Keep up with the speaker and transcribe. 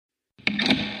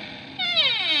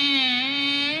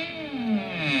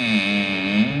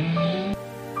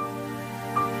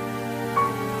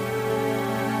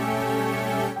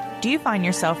Do you find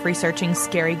yourself researching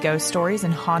scary ghost stories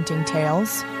and haunting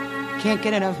tales? Can't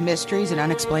get enough mysteries and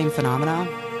unexplained phenomena?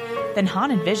 Then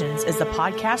Haunted Visions is the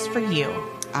podcast for you.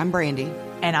 I'm Brandy.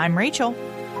 And I'm Rachel.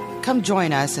 Come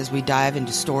join us as we dive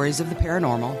into stories of the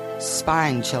paranormal,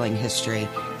 spine-chilling history,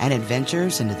 and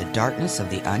adventures into the darkness of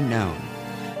the unknown.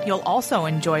 You'll also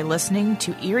enjoy listening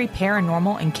to eerie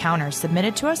paranormal encounters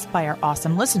submitted to us by our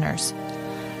awesome listeners.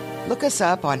 Look us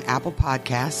up on Apple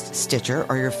Podcasts, Stitcher,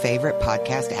 or your favorite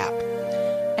podcast app.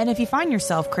 And if you find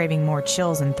yourself craving more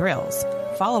chills and thrills,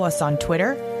 follow us on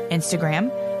Twitter,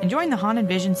 Instagram, and join the Haunted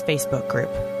Visions Facebook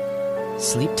group.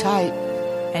 Sleep tight.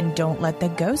 And don't let the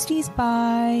ghosties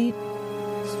bite.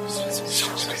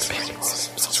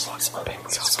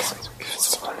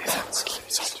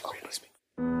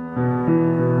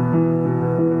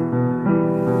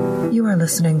 You are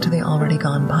listening to the Already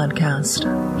Gone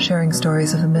podcast, sharing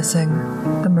stories of the missing,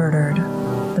 the murdered,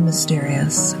 the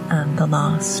mysterious, and the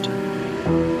lost.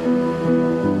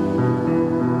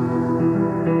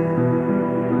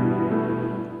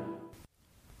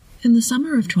 In the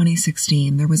summer of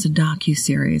 2016, there was a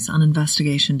docu-series on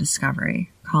Investigation Discovery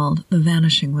called The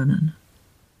Vanishing Women.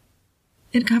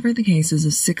 It covered the cases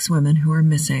of 6 women who were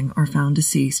missing or found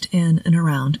deceased in and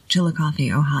around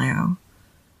Chillicothe, Ohio.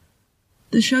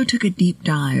 The show took a deep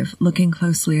dive, looking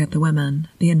closely at the women,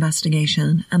 the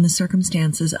investigation, and the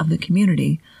circumstances of the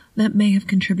community that may have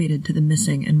contributed to the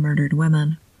missing and murdered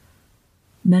women.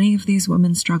 Many of these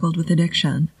women struggled with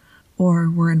addiction or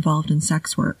were involved in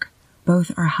sex work.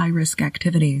 Both are high-risk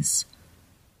activities.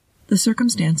 The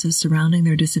circumstances surrounding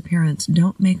their disappearance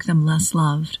don't make them less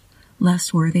loved,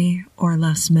 less worthy, or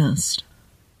less missed.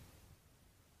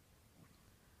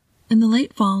 In the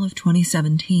late fall of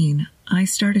 2017, I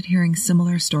started hearing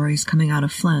similar stories coming out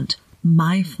of Flint,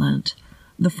 my Flint,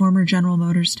 the former General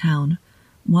Motors town,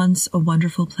 once a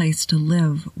wonderful place to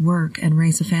live, work, and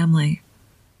raise a family.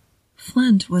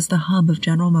 Flint was the hub of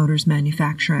General Motors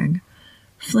manufacturing.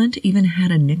 Flint even had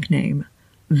a nickname,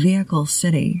 Vehicle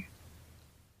City.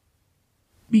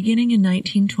 Beginning in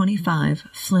 1925,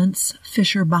 Flint's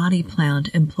Fisher Body plant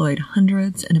employed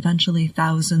hundreds and eventually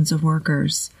thousands of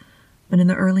workers. But in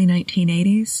the early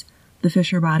 1980s, the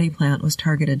Fisher Body plant was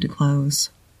targeted to close.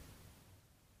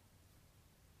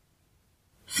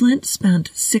 Flint spent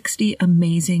 60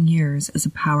 amazing years as a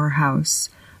powerhouse.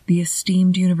 The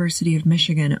esteemed University of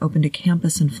Michigan opened a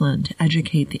campus in Flint to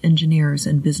educate the engineers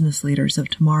and business leaders of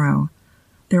tomorrow.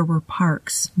 There were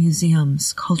parks,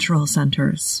 museums, cultural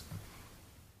centers.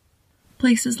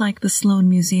 Places like the Sloan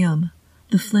Museum,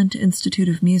 the Flint Institute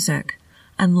of Music,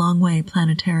 and Longway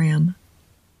Planetarium.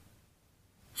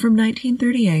 From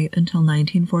 1938 until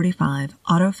 1945,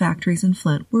 auto factories in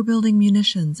Flint were building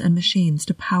munitions and machines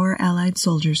to power Allied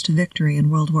soldiers to victory in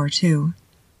World War II.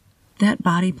 That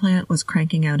body plant was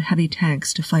cranking out heavy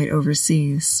tanks to fight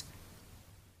overseas.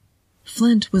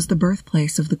 Flint was the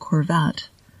birthplace of the Corvette.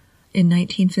 In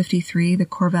 1953, the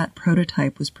Corvette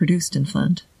prototype was produced in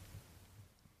Flint.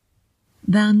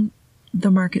 Then,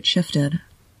 the market shifted.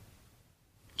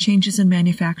 Changes in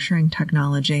manufacturing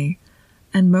technology,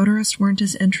 and motorists weren't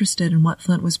as interested in what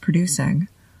Flint was producing.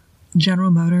 General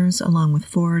Motors, along with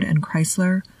Ford and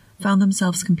Chrysler, found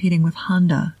themselves competing with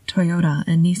Honda, Toyota,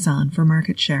 and Nissan for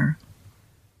market share.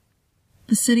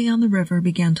 The city on the river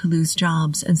began to lose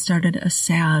jobs and started a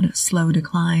sad, slow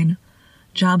decline.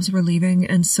 Jobs were leaving,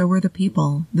 and so were the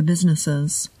people, the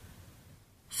businesses.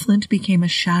 Flint became a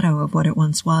shadow of what it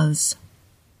once was.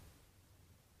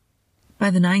 By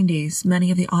the 90s,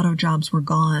 many of the auto jobs were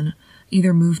gone,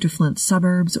 either moved to Flint's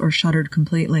suburbs or shuttered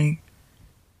completely.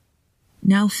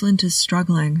 Now Flint is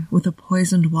struggling with a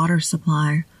poisoned water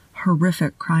supply,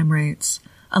 horrific crime rates,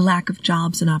 a lack of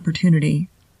jobs and opportunity.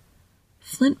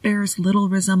 Flint bears little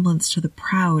resemblance to the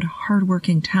proud,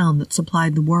 hard-working town that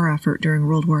supplied the war effort during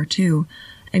World War II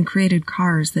and created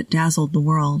cars that dazzled the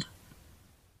world.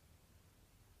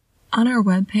 On our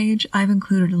webpage, I've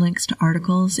included links to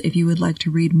articles if you would like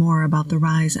to read more about the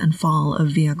rise and fall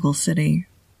of Vehicle City.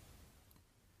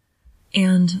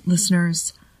 And,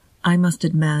 listeners, I must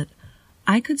admit,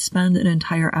 I could spend an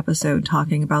entire episode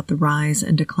talking about the rise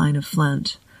and decline of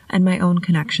Flint and my own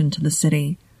connection to the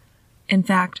city. In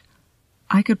fact,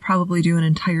 I could probably do an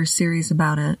entire series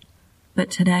about it, but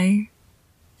today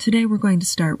we're going to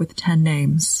start with 10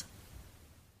 names.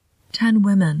 10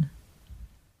 women.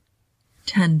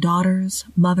 10 daughters,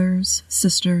 mothers,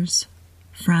 sisters,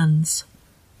 friends,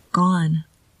 gone,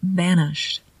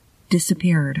 vanished,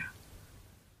 disappeared.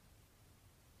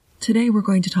 Today we're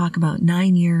going to talk about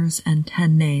 9 years and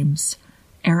 10 names.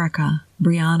 Erica,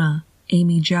 Brianna,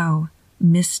 Amy Jo,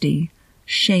 Misty,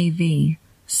 Shay V,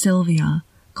 Sylvia,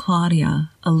 Claudia,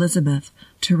 Elizabeth,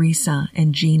 Teresa,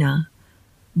 and Gina.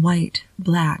 White,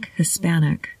 black,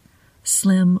 Hispanic,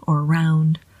 slim or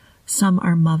round. Some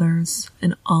are mothers,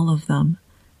 and all of them,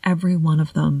 every one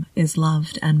of them, is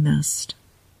loved and missed.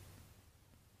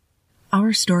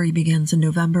 Our story begins in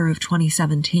November of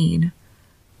 2017,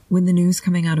 when the news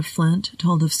coming out of Flint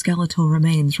told of skeletal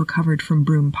remains recovered from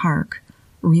Broome Park.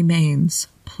 Remains,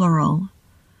 plural.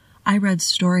 I read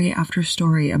story after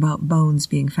story about bones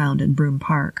being found in Broome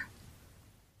Park.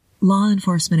 Law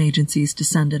enforcement agencies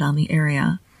descended on the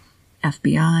area.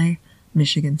 FBI,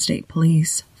 Michigan State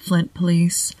Police, Flint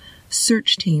Police,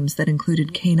 search teams that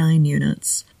included canine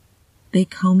units. They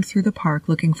combed through the park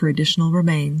looking for additional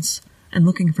remains and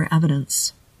looking for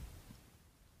evidence.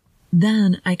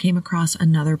 Then I came across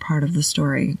another part of the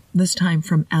story, this time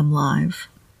from MLive.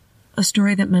 A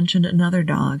story that mentioned another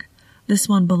dog, this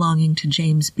one belonging to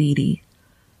James Beatty.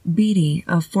 Beatty,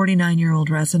 a 49-year-old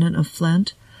resident of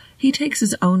Flint, he takes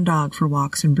his own dog for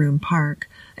walks in Broome Park,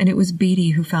 and it was Beatty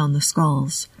who found the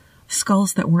skulls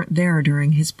that weren't there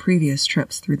during his previous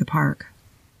trips through the park.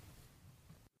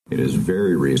 It is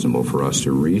very reasonable for us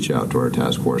to reach out to our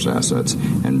task force assets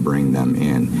and bring them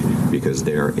in because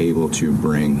they are able to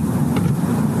bring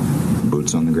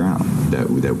boots on the ground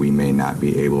that we may not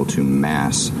be able to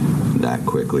mass that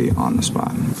quickly on the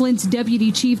spot. Flint's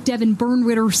Deputy Chief Devin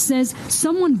Bernritter says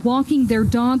someone walking their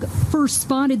dog first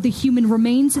spotted the human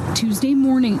remains Tuesday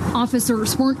morning.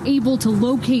 Officers weren't able to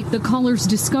locate the caller's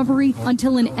discovery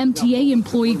until an MTA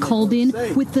employee called in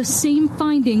with the same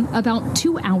finding about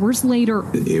 2 hours later.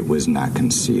 It was not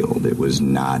concealed. It was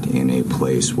not in a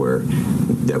place where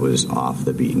that was off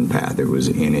the beaten path. It was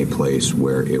in a place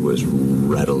where it was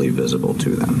readily visible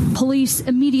to them. Police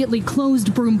immediately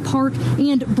closed Broome Park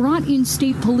and brought in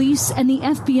state police and the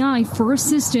FBI for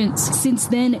assistance. Since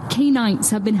then, canines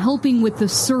have been helping with the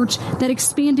search that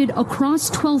expanded across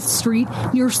 12th Street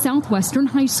near Southwestern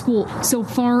High School. So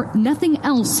far, nothing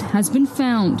else has been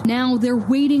found. Now they're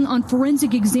waiting on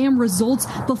forensic exam results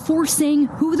before saying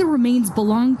who the remains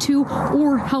belong to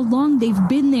or how long they've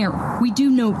been there. We do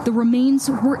note the remains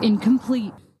were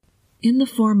incomplete. In the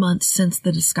 4 months since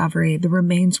the discovery, the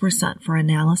remains were sent for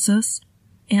analysis,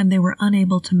 and they were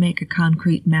unable to make a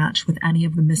concrete match with any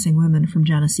of the missing women from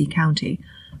Genesee County.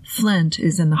 Flint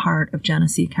is in the heart of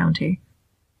Genesee County.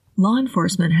 Law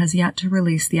enforcement has yet to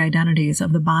release the identities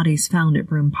of the bodies found at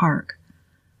Broome Park.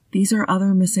 These are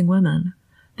other missing women.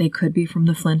 They could be from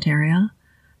the Flint area,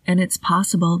 and it's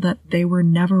possible that they were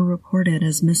never reported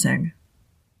as missing.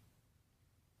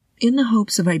 In the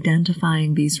hopes of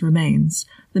identifying these remains,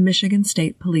 the Michigan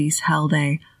State Police held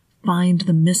a Find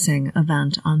the Missing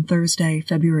event on Thursday,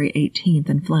 February 18th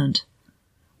in Flint.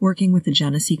 Working with the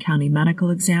Genesee County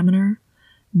Medical Examiner,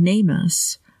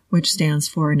 NamUs, which stands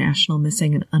for National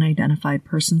Missing and Unidentified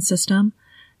Person System,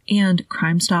 and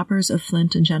Crime Stoppers of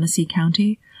Flint and Genesee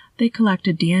County, they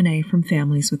collected DNA from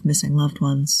families with missing loved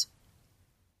ones.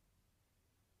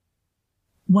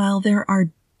 While there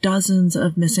are dozens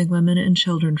of missing women and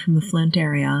children from the Flint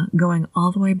area going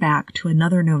all the way back to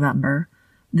another November,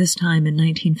 this time in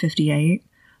 1958,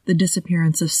 the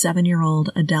disappearance of 7-year-old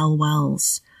Adele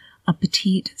Wells, a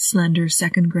petite, slender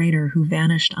second grader who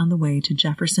vanished on the way to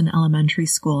Jefferson Elementary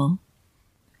School.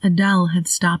 Adele had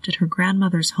stopped at her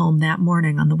grandmother's home that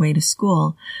morning on the way to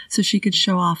school so she could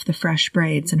show off the fresh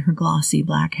braids in her glossy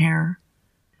black hair.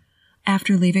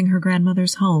 After leaving her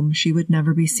grandmother's home, she would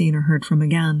never be seen or heard from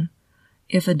again.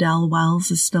 If Adele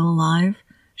Wells is still alive,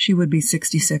 she would be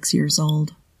 66 years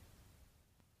old.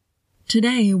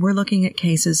 Today, we're looking at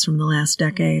cases from the last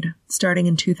decade, starting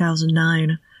in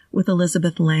 2009, with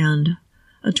Elizabeth Land,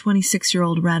 a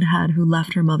 26-year-old redhead who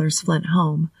left her mother's Flint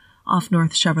home, off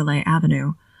North Chevrolet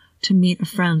Avenue, to meet a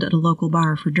friend at a local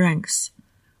bar for drinks.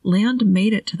 Land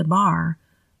made it to the bar,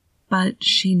 but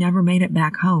she never made it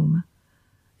back home.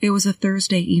 It was a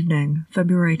Thursday evening,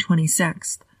 February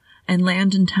 26th, and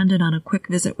Land intended on a quick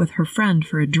visit with her friend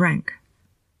for a drink.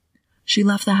 She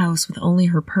left the house with only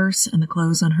her purse and the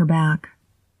clothes on her back.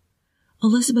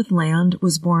 Elizabeth Land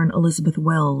was born Elizabeth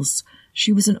Wills.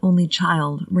 She was an only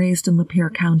child, raised in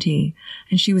Lapeer County,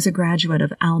 and she was a graduate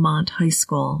of Almont High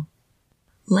School.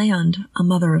 Land, a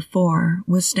mother of 4,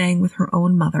 was staying with her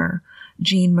own mother,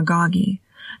 Jean McGaughey,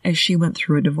 as she went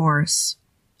through a divorce.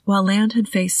 While Land had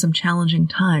faced some challenging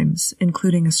times,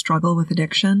 including a struggle with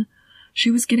addiction, she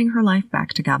was getting her life back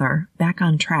together, back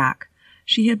on track.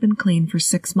 She had been clean for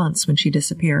 6 months when she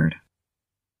disappeared.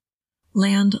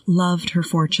 Land loved her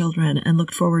 4 children and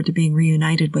looked forward to being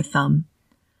reunited with them.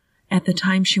 At the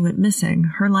time she went missing,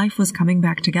 her life was coming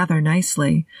back together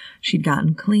nicely. She'd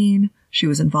gotten clean. She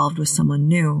was involved with someone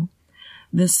new.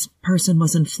 This person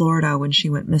was in Florida when she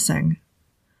went missing.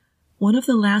 One of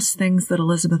the last things that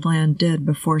Elizabeth Land did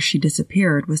before she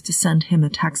disappeared was to send him a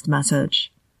text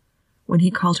message. When he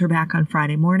called her back on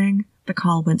Friday morning, the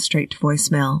call went straight to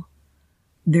voicemail.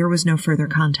 There was no further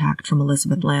contact from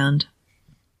Elizabeth Land.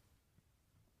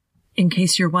 In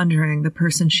case you're wondering, the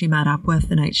person she met up with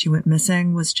the night she went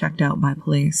missing was checked out by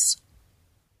police.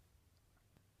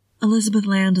 Elizabeth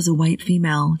Land is a white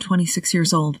female, 26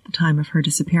 years old at the time of her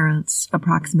disappearance,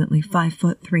 approximately 5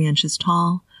 foot 3 inches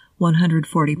tall,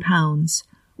 140 pounds,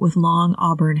 with long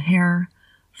auburn hair,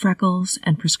 freckles,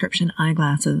 and prescription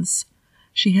eyeglasses.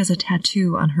 She has a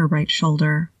tattoo on her right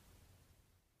shoulder.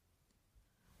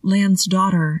 Land's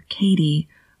daughter, Katie,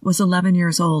 was 11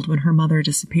 years old when her mother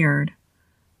disappeared.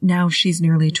 Now she's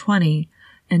nearly 20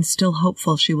 and still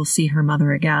hopeful she will see her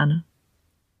mother again.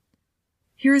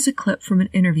 Here is a clip from an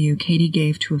interview Katie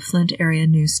gave to a Flint area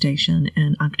news station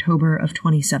in October of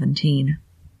 2017.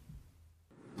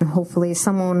 Hopefully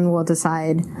someone will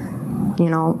decide,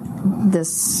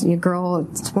 this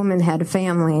woman had a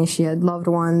family, she had loved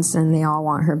ones, and they all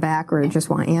want her back or just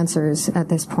want answers at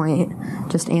this point.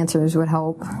 Just answers would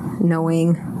help,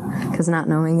 knowing, because not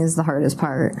knowing is the hardest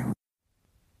part.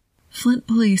 Flint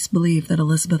police believe that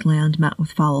Elizabeth Land met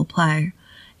with foul play.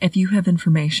 If you have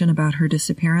information about her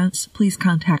disappearance, please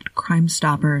contact Crime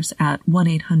Stoppers at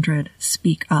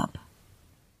 1-800-SPEAK-UP.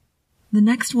 The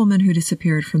next woman who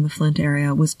disappeared from the Flint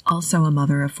area was also a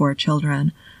mother of 4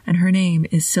 children, and her name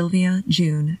is Sylvia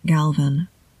June Galvin.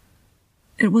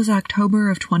 It was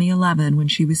October of 2011 when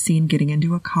she was seen getting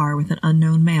into a car with an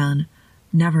unknown man,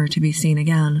 never to be seen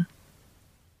again.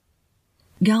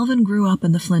 Galvin grew up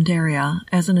in the Flint area.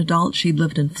 As an adult, she'd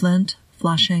lived in Flint,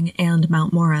 Flushing, and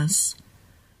Mount Morris.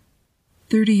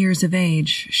 30 years of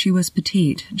age, she was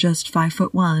petite, just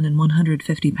 5'1" and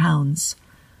 150 pounds.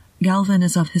 Galvin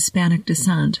is of Hispanic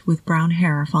descent, with brown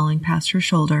hair falling past her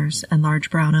shoulders and large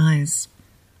brown eyes.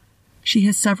 She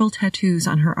has several tattoos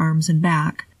on her arms and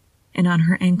back, and on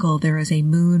her ankle there is a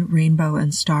moon, rainbow,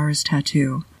 and stars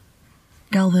tattoo.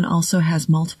 Galvin also has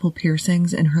multiple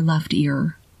piercings in her left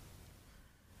ear.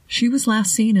 She was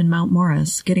last seen in Mount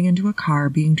Morris, getting into a car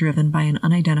being driven by an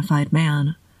unidentified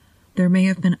man. There may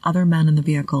have been other men in the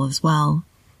vehicle as well.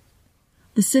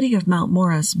 The city of Mount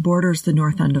Morris borders the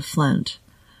north end of Flint.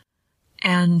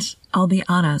 And I'll be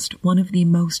honest, one of the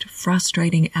most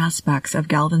frustrating aspects of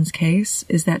Galvin's case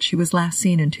is that she was last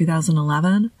seen in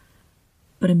 2011,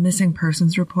 but a missing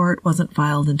persons report wasn't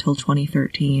filed until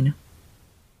 2013.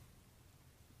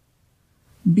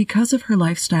 Because of her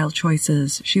lifestyle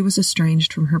choices, she was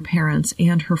estranged from her parents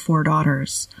and her 4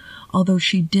 daughters, although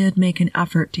she did make an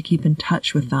effort to keep in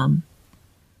touch with them.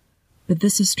 But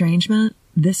this estrangement,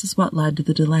 this is what led to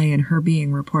the delay in her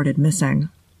being reported missing.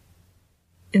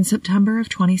 In September of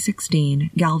 2016,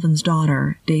 Galvin's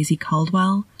daughter, Daisy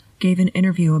Caldwell, gave an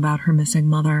interview about her missing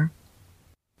mother.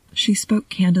 She spoke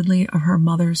candidly of her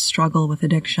mother's struggle with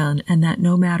addiction and that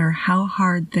no matter how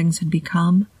hard things had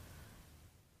become,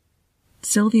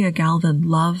 Sylvia Galvin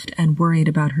loved and worried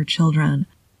about her children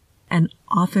and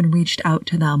often reached out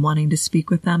to them wanting to speak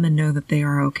with them and know that they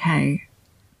are okay.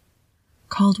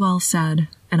 Caldwell said,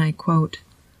 and I quote,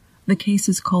 "The case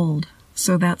is cold,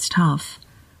 so that's tough,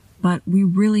 but we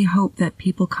really hope that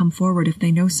people come forward if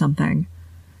they know something.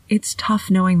 It's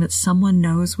tough knowing that someone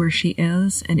knows where she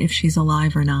is and if she's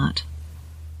alive or not."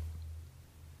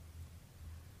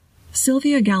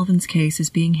 Sylvia Galvin's case is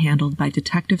being handled by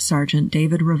Detective Sergeant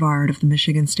David Rivard of the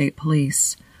Michigan State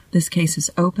Police. This case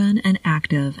is open and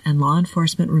active, and law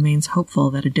enforcement remains hopeful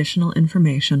that additional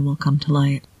information will come to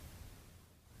light.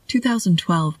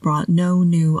 2012 brought no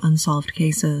new unsolved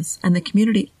cases, and the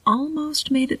community almost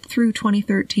made it through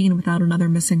 2013 without another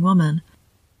missing woman.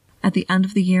 At the end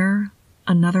of the year,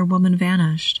 another woman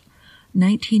vanished.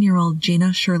 19-year-old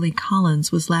Gina Shirley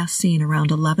Collins was last seen around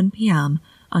 11 p.m.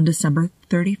 on December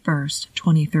 31st,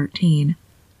 2013.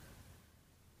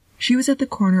 She was at the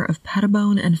corner of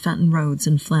Pettibone and Fenton Roads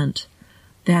in Flint.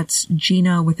 That's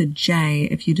Gina with a J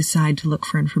if you decide to look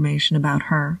for information about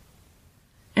her.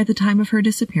 At the time of her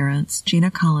disappearance, Gina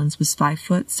Collins was 5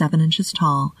 foot 7 inches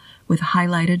tall, with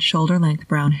highlighted shoulder-length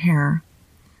brown hair.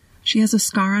 She has a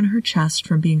scar on her chest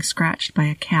from being scratched by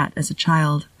a cat as a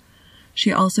child.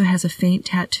 She also has a faint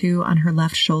tattoo on her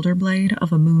left shoulder blade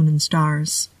of a moon and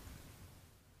stars.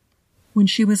 When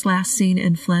she was last seen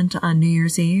in Flint on New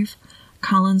Year's Eve,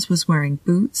 Collins was wearing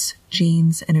boots,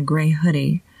 jeans, and a gray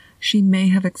hoodie. She may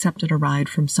have accepted a ride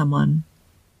from someone.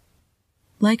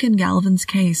 Like in Galvin's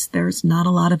case, there's not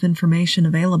a lot of information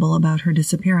available about her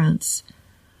disappearance.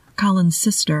 Collins'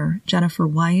 sister, Jennifer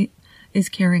White, is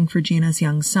caring for Gina's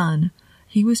young son.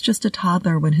 He was just a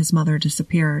toddler when his mother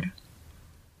disappeared.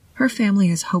 Her family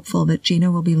is hopeful that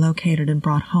Gina will be located and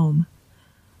brought home.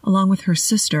 Along with her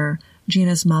sister,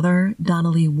 Gina's mother,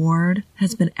 Donnelly Ward,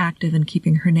 has been active in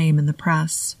keeping her name in the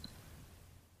press.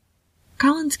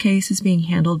 Collins' case is being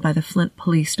handled by the Flint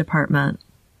Police Department.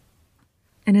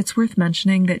 And it's worth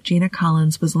mentioning that Gina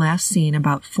Collins was last seen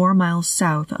about 4 miles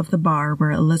south of the bar where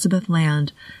Elizabeth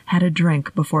Land had a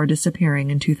drink before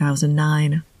disappearing in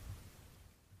 2009.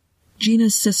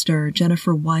 Gina's sister,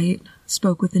 Jennifer White,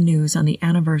 spoke with the news on the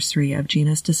anniversary of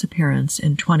Gina's disappearance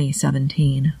in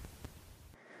 2017.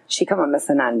 She come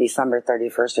missing on December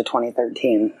 31st of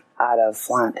 2013 out of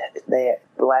Flint. The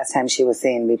last time she was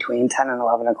seen between 10 and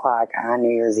 11 o'clock on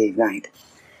New Year's Eve night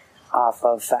off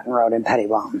of Fenton Road in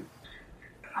Pettibone.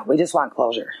 We just want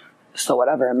closure. So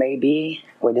whatever it may be,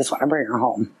 we just want to bring her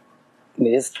home.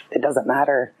 It doesn't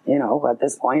matter, at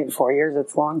this point, 4 years,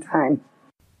 it's a long time.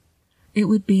 It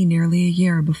would be nearly a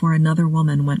year before another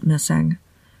woman went missing.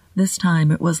 This time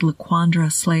it was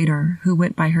LaQuandra Slater, who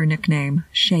went by her nickname,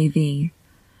 Shay V.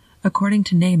 According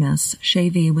to NamUs, Shay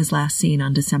V was last seen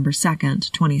on December 2nd,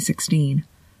 2016.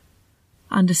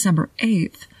 On December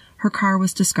 8th, her car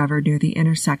was discovered near the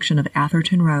intersection of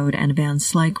Atherton Road and Van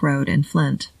Slyke Road in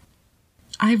Flint.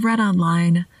 I've read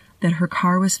online that her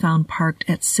car was found parked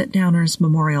at Sit-Downers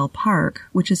Memorial Park,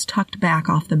 which is tucked back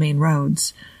off the main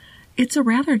roads. It's a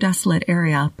rather desolate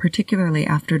area, particularly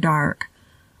after dark.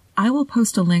 I will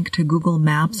post a link to Google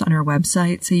Maps on our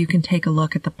website so you can take a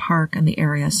look at the park and the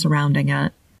area surrounding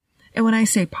it. And when I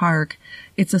say park,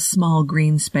 it's a small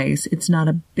green space. It's not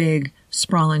a big,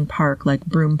 sprawling park like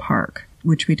Broome Park,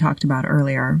 which we talked about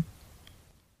earlier.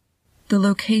 The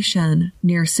location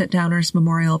near Sit-Downers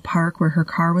Memorial Park where her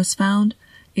car was found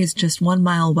is just 1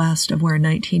 mile west of where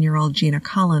 19-year-old Gina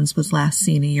Collins was last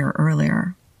seen a year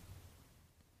earlier.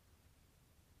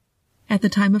 At the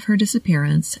time of her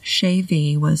disappearance, Shay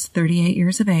V was 38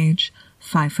 years of age,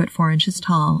 5 foot 4 inches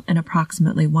tall, and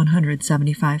approximately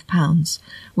 175 pounds,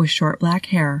 with short black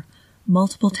hair,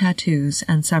 multiple tattoos,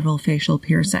 and several facial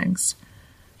piercings.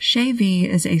 Shay V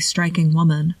is a striking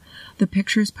woman. The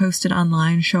pictures posted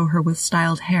online show her with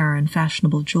styled hair and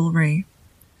fashionable jewelry.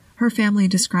 Her family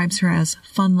describes her as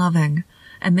fun-loving,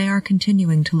 and they are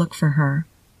continuing to look for her.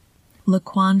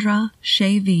 LaQuandra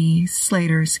Shay V.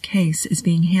 Slater's case is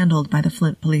being handled by the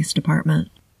Flint Police Department.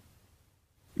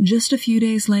 Just a few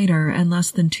days later, and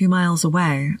less than 2 miles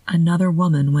away, another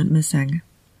woman went missing.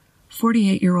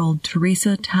 48-year-old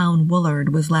Teresa Town Woolard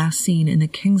was last seen in the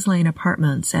Kings Lane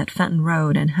apartments at Fenton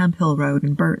Road and Hemphill Road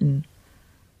in Burton.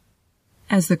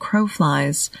 As the crow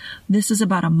flies, this is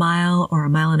about 1 mile or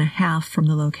 1.5 miles from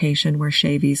the location where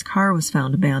Shay V's car was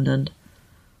found abandoned.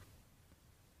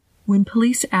 When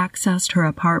police accessed her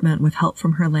apartment with help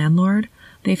from her landlord,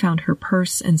 they found her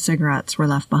purse and cigarettes were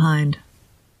left behind.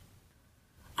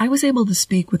 I was able to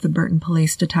speak with the Burton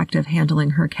police detective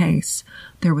handling her case.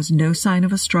 There was no sign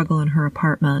of a struggle in her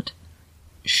apartment.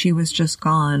 She was just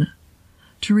gone.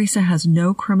 Teresa has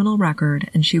no criminal record,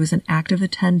 and she was an active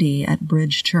attendee at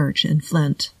Bridge Church in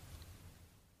Flint.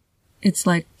 It's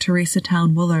like Teresa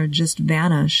Town Woolard just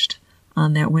vanished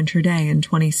on that winter day in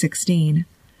 2016.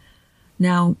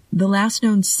 Now, the last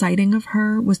known sighting of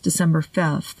her was December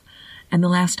 5th, and the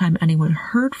last time anyone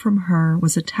heard from her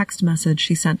was a text message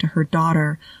she sent to her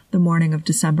daughter the morning of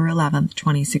December 11th,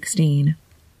 2016.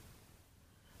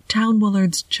 Town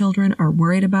Woolard's children are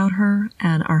worried about her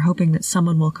and are hoping that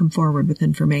someone will come forward with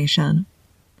information.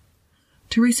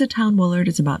 Teresa Town Woolard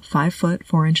is about 5 foot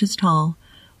 4 inches tall,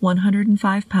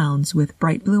 105 pounds, with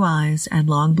bright blue eyes and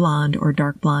long blonde or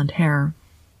dark blonde hair.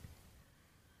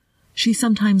 She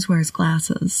sometimes wears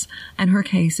glasses, and her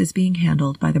case is being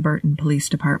handled by the Burton Police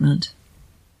Department.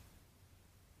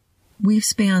 We've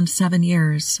spanned 7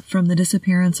 years, from the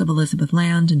disappearance of Elizabeth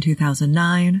Land in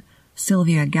 2009,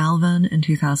 Sylvia Galvin in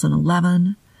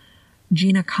 2011,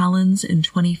 Gina Collins in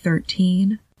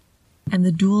 2013, and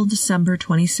the dual December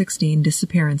 2016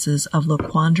 disappearances of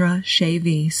LaQuandra Shay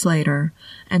V. Slater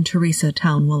and Teresa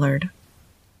Town Woolard.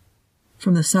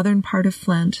 From the southern part of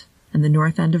Flint and the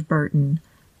north end of Burton,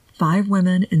 5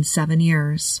 women in 7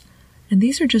 years, and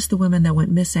these are just the women that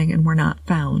went missing and were not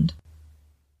found.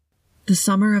 The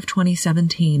summer of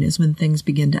 2017 is when things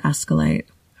begin to escalate.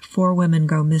 4 women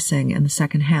go missing in the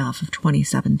second half of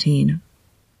 2017.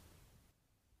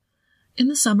 In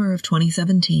the summer of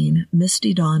 2017,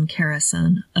 Misty Dawn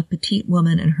Carrison, a petite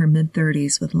woman in her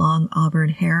mid-30s with long auburn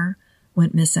hair,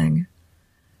 went missing.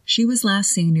 She was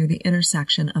last seen near the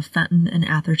intersection of Fenton and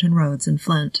Atherton Roads in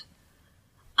Flint.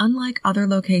 Unlike other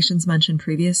locations mentioned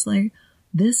previously,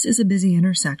 This is a busy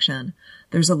intersection.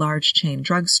 There's a large chain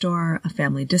drugstore, a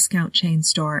family discount chain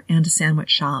store, and a sandwich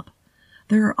shop.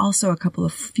 There are also a couple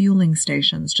of fueling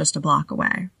stations just a block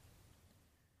away.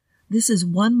 This is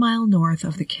 1 mile north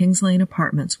of the Kings Lane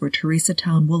apartments where Teresa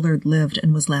Town Woolard lived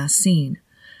and was last seen.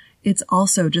 It's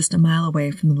also just a mile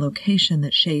away from the location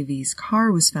that Shay V's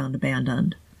car was found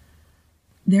abandoned.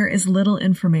 There is little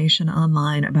information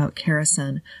online about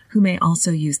Kerrison, who may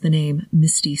also use the name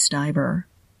Misty Stiber.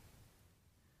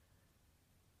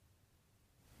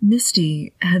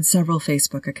 Misty had several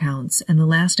Facebook accounts, and the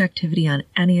last activity on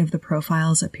any of the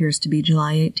profiles appears to be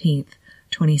July 18th,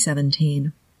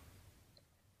 2017.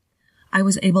 I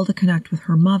was able to connect with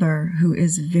her mother, who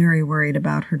is very worried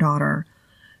about her daughter.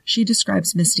 She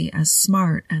describes Misty as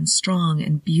smart and strong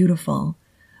and beautiful,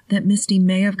 that Misty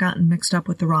may have gotten mixed up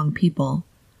with the wrong people.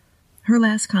 Her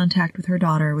last contact with her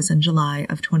daughter was in July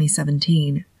of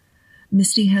 2017.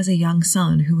 Misty has a young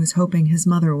son who is hoping his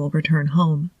mother will return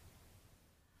home.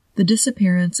 The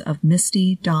disappearance of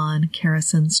Misty Dawn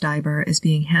Kerrison Stiber is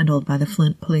being handled by the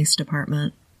Flint Police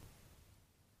Department.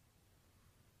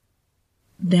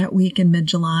 That week in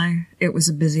mid-July, it was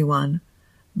a busy one,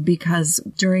 because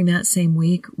during that same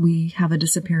week, we have a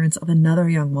disappearance of another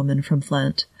young woman from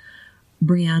Flint,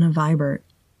 Brianna Vibert.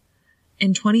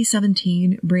 In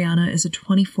 2017, Brianna is a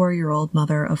 24-year-old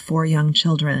mother of 4 young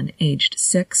children, aged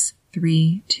 6,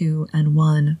 3, 2, and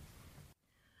 1.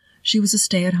 She was a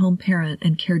stay-at-home parent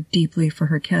and cared deeply for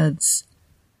her kids.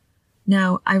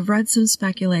 Now, I've read some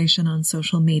speculation on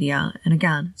social media, and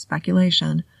again,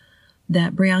 speculation,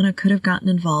 that Brianna could have gotten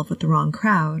involved with the wrong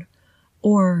crowd,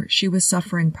 or she was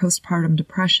suffering postpartum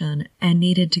depression and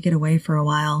needed to get away for a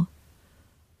while.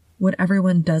 What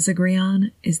everyone does agree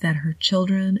on is that her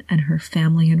children and her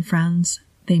family and friends,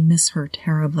 they miss her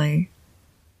terribly.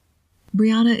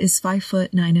 Brianna is 5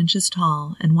 foot 9 inches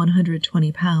tall and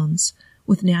 120 pounds,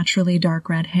 with naturally dark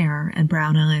red hair and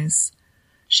brown eyes.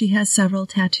 She has several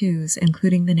tattoos,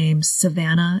 including the names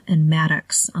Savannah and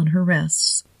Maddox on her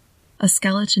wrists, a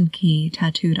skeleton key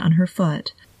tattooed on her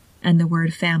foot, and the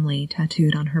word family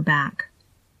tattooed on her back.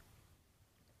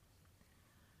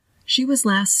 She was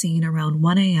last seen around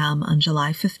 1 a.m. on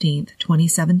July 15,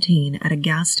 2017, at a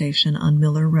gas station on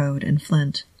Miller Road in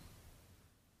Flint.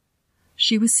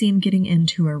 She was seen getting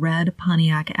into a red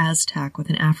Pontiac Aztek with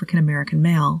an African-American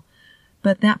male,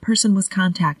 but that person was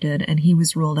contacted and he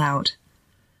was ruled out.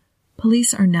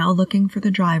 Police are now looking for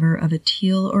the driver of a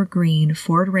teal or green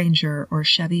Ford Ranger or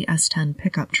Chevy S10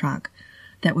 pickup truck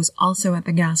that was also at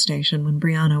the gas station when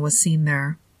Brianna was seen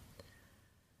there.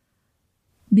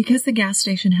 Because the gas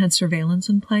station had surveillance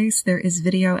in place, there is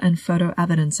video and photo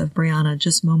evidence of Brianna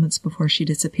just moments before she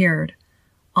disappeared.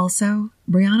 Also,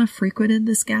 Brianna frequented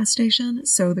this gas station,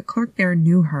 so the clerk there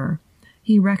knew her.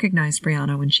 He recognized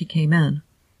Brianna when she came in.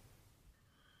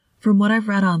 From what I've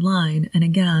read online, and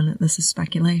again, this is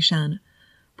speculation,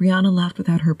 Brianna left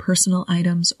without her personal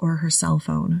items or her cell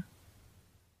phone.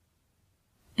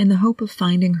 In the hope of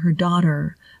finding her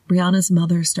daughter, Brianna's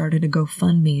mother started a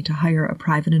GoFundMe to hire a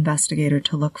private investigator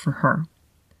to look for her.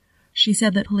 She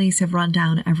said that police have run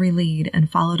down every lead and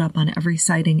followed up on every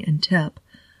sighting and tip,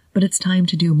 but it's time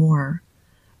to do more.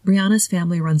 Brianna's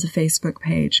family runs a Facebook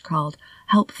page called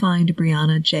Help Find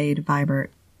Brianna Jade Vibert.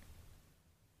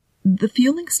 The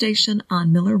fueling station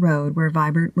on Miller Road, where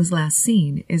Vibert was last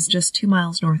seen, is just 2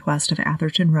 miles northwest of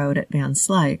Atherton Road at Van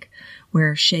Slyke,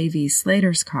 where Shay V.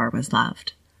 Slater's car was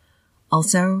left.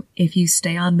 Also, if you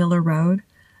stay on Miller Road,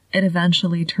 it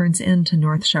eventually turns into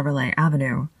North Chevrolet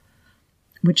Avenue,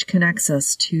 which connects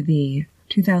us to the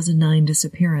 2009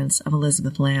 disappearance of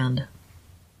Elizabeth Land.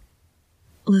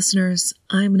 Listeners,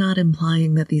 I'm not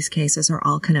implying that these cases are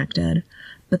all connected,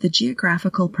 but the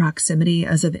geographical proximity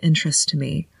is of interest to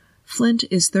me. Flint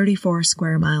is 34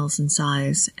 square miles in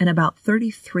size, and about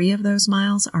 33 of those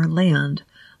miles are land,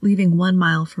 leaving 1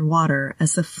 mile for water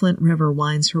as the Flint River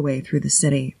winds her way through the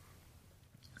city.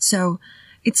 So,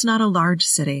 it's not a large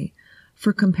city.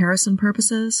 For comparison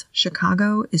purposes,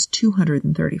 Chicago is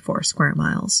 234 square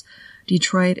miles,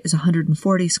 Detroit is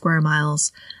 140 square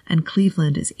miles, and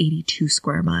Cleveland is 82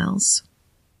 square miles.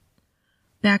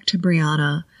 Back to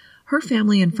Brianna. Her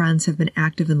family and friends have been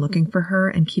active in looking for her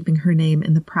and keeping her name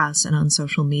in the press and on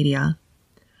social media.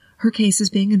 Her case is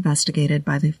being investigated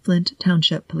by the Flint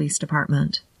Township Police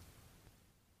Department.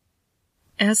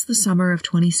 As the summer of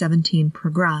 2017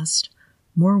 progressed,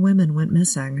 more women went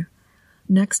missing.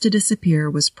 Next to disappear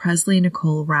was Presley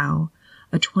Nicole Rao,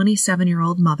 a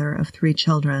 27-year-old mother of 3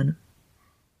 children.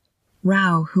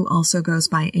 Rao, who also goes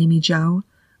by Amy Jo,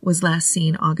 was last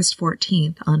seen August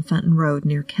 14th on Fenton Road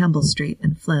near Campbell Street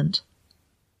in Flint.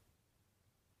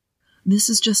 This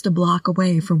is just a block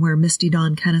away from where Misty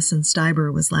Dawn Kennison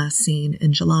Steiber was last seen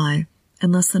in July,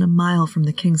 and less than a mile from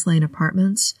the Kings Lane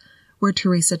apartments, where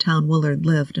Teresa Town Woolard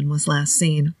lived and was last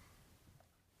seen.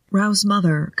 Rao's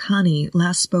mother, Connie,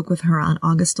 last spoke with her on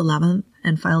August 11th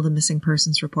and filed a missing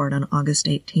persons report on August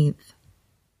 18th.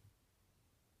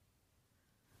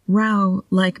 Rao,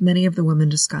 like many of the women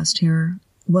discussed here,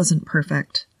 wasn't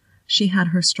perfect. She had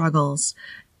her struggles,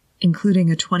 including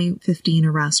a 2015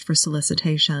 arrest for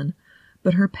solicitation,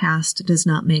 but her past does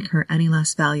not make her any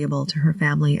less valuable to her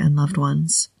family and loved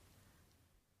ones.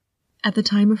 At the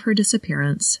time of her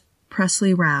disappearance,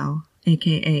 Presley Rao,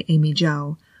 aka Amy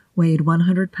Jo, weighed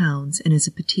 100 pounds and is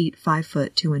a petite 5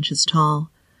 foot 2 inches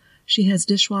tall. She has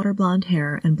dishwater blonde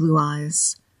hair and blue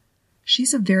eyes.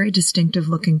 She's a very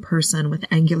distinctive-looking person with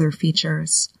angular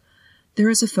features. There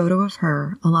is a photo of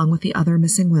her, along with the other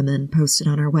missing women, posted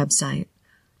on our website,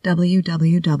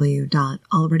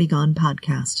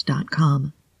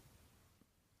 www.alreadygonepodcast.com.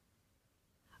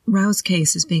 Rao's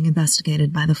case is being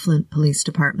investigated by the Flint Police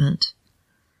Department.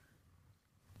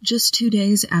 Just 2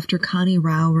 days after Connie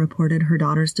Rao reported her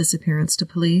daughter's disappearance to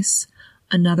police,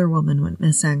 another woman went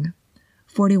missing,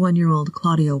 41-year-old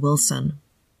Claudia Wilson.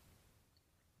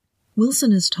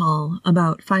 Wilson is tall,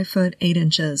 about 5 foot 8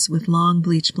 inches, with long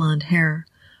bleach blonde hair.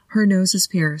 Her nose is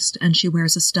pierced, and she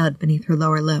wears a stud beneath her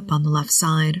lower lip on the left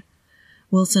side.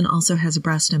 Wilson also has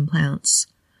breast implants.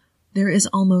 There is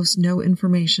almost no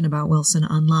information about Wilson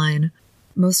online.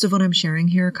 Most of what I'm sharing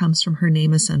here comes from her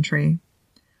NamUs entry.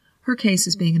 Her case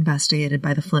is being investigated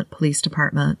by the Flint Police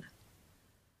Department.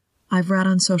 I've read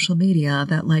on social media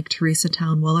that, like Teresa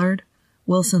Town Woolard,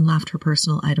 Wilson left her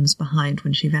personal items behind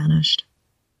when she vanished.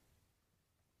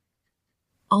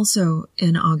 Also,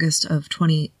 in August of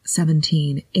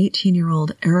 2017,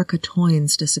 18-year-old Erica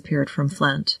Toynes disappeared from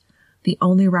Flint. The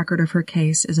only record of her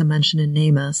case is a mention in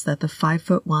NamUs that the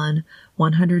 5'1",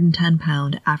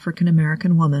 110-pound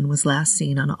African-American woman was last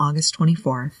seen on August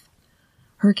 24th.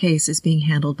 Her case is being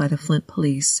handled by the Flint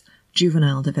Police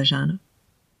Juvenile Division.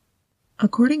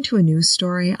 According to a news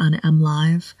story on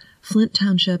MLive, Flint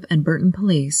Township and Burton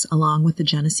Police, along with the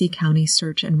Genesee County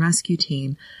Search and Rescue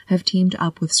Team, have teamed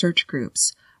up with search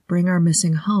groups, Bring Our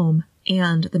Missing Home,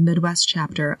 and the Midwest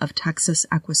chapter of Texas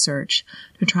EquiSearch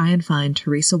to try and find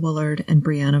Teresa Woolard and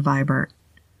Brianna Vibert.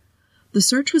 The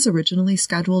search was originally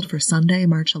scheduled for Sunday,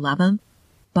 March 11th,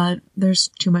 but there's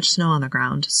too much snow on the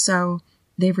ground, so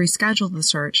they've rescheduled the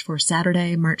search for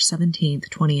Saturday, March 17th,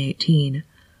 2018.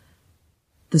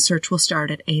 The search will start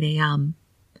at 8 a.m.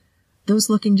 Those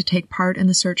looking to take part in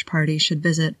the search party should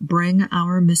visit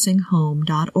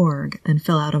bringourmissinghome.org and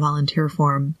fill out a volunteer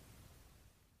form.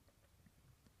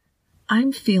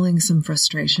 I'm feeling some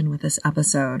frustration with this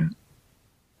episode.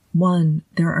 One,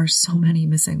 there are so many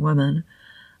missing women,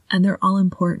 and they're all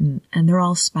important, and they're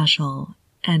all special,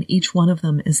 and each one of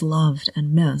them is loved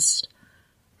and missed.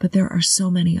 But there are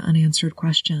so many unanswered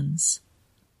questions.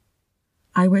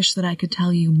 I wish that I could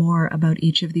tell you more about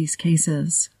each of these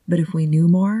cases, but if we knew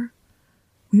more,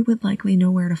 we would likely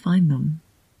know where to find them.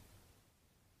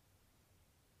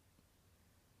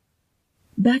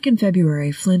 Back in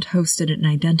February, Flint hosted an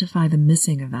Identify the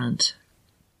Missing event.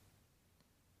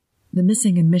 The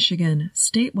Missing in Michigan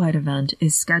statewide event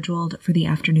is scheduled for the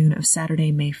afternoon of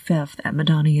Saturday, May 5th at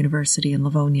Madonna University in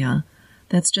Livonia.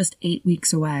 That's just 8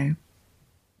 weeks away.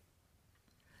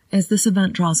 As this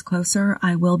event draws closer,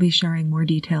 I will be sharing more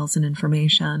details and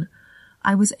information.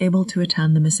 I was able to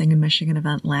attend the Missing in Michigan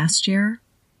event last year,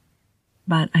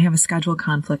 but I have a schedule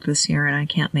conflict this year and I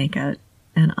can't make it.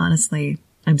 And honestly,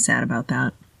 I'm sad about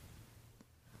that.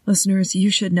 Listeners, you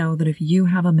should know that if you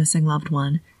have a missing loved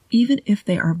one, even if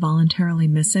they are voluntarily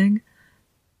missing,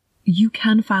 you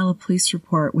can file a police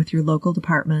report with your local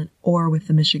department or with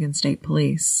the Michigan State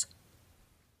Police.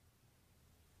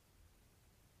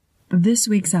 This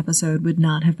week's episode would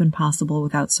not have been possible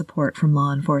without support from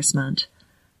law enforcement.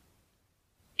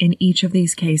 In each of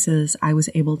these cases, I was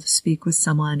able to speak with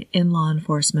someone in law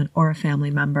enforcement or a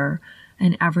family member,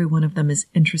 and every one of them is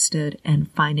interested in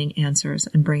finding answers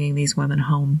and bringing these women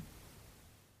home.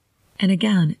 And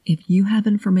again, if you have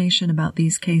information about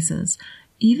these cases,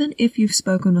 even if you've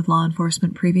spoken with law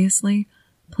enforcement previously,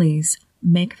 please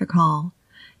make the call.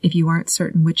 If you aren't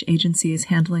certain which agency is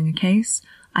handling a case,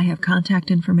 I have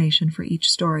contact information for each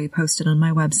story posted on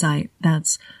my website.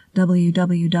 That's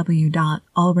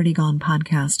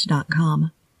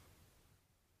www.alreadygonepodcast.com.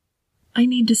 I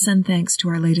need to send thanks to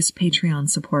our latest Patreon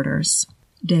supporters,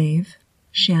 Dave,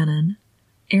 Shannon,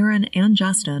 Aaron, and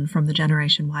Justin from the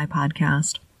Generation Y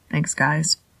podcast. Thanks,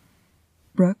 guys.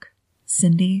 Brooke,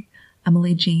 Cindy,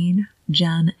 Emily Jean,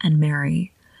 Jen, and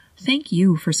Mary. Thank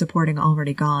you for supporting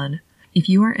Already Gone. If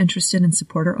you are interested in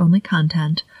supporter-only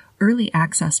content, early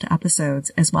access to episodes,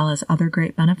 as well as other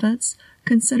great benefits,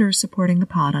 consider supporting the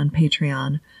pod on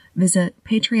Patreon. Visit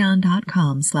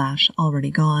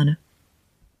patreon.com/alreadygone.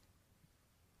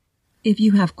 If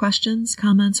you have questions,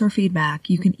 comments, or feedback,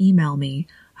 you can email me,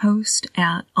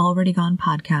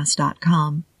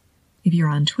 host@alreadygonepodcast.com. If you're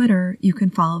on Twitter, you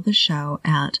can follow the show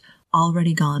at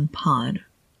alreadygonepod.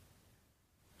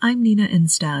 I'm Nina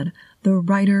Instead, the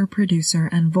writer, producer,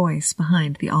 and voice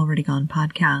behind the Already Gone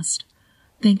podcast.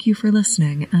 Thank you for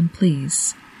listening, and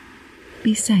please,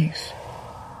 be safe.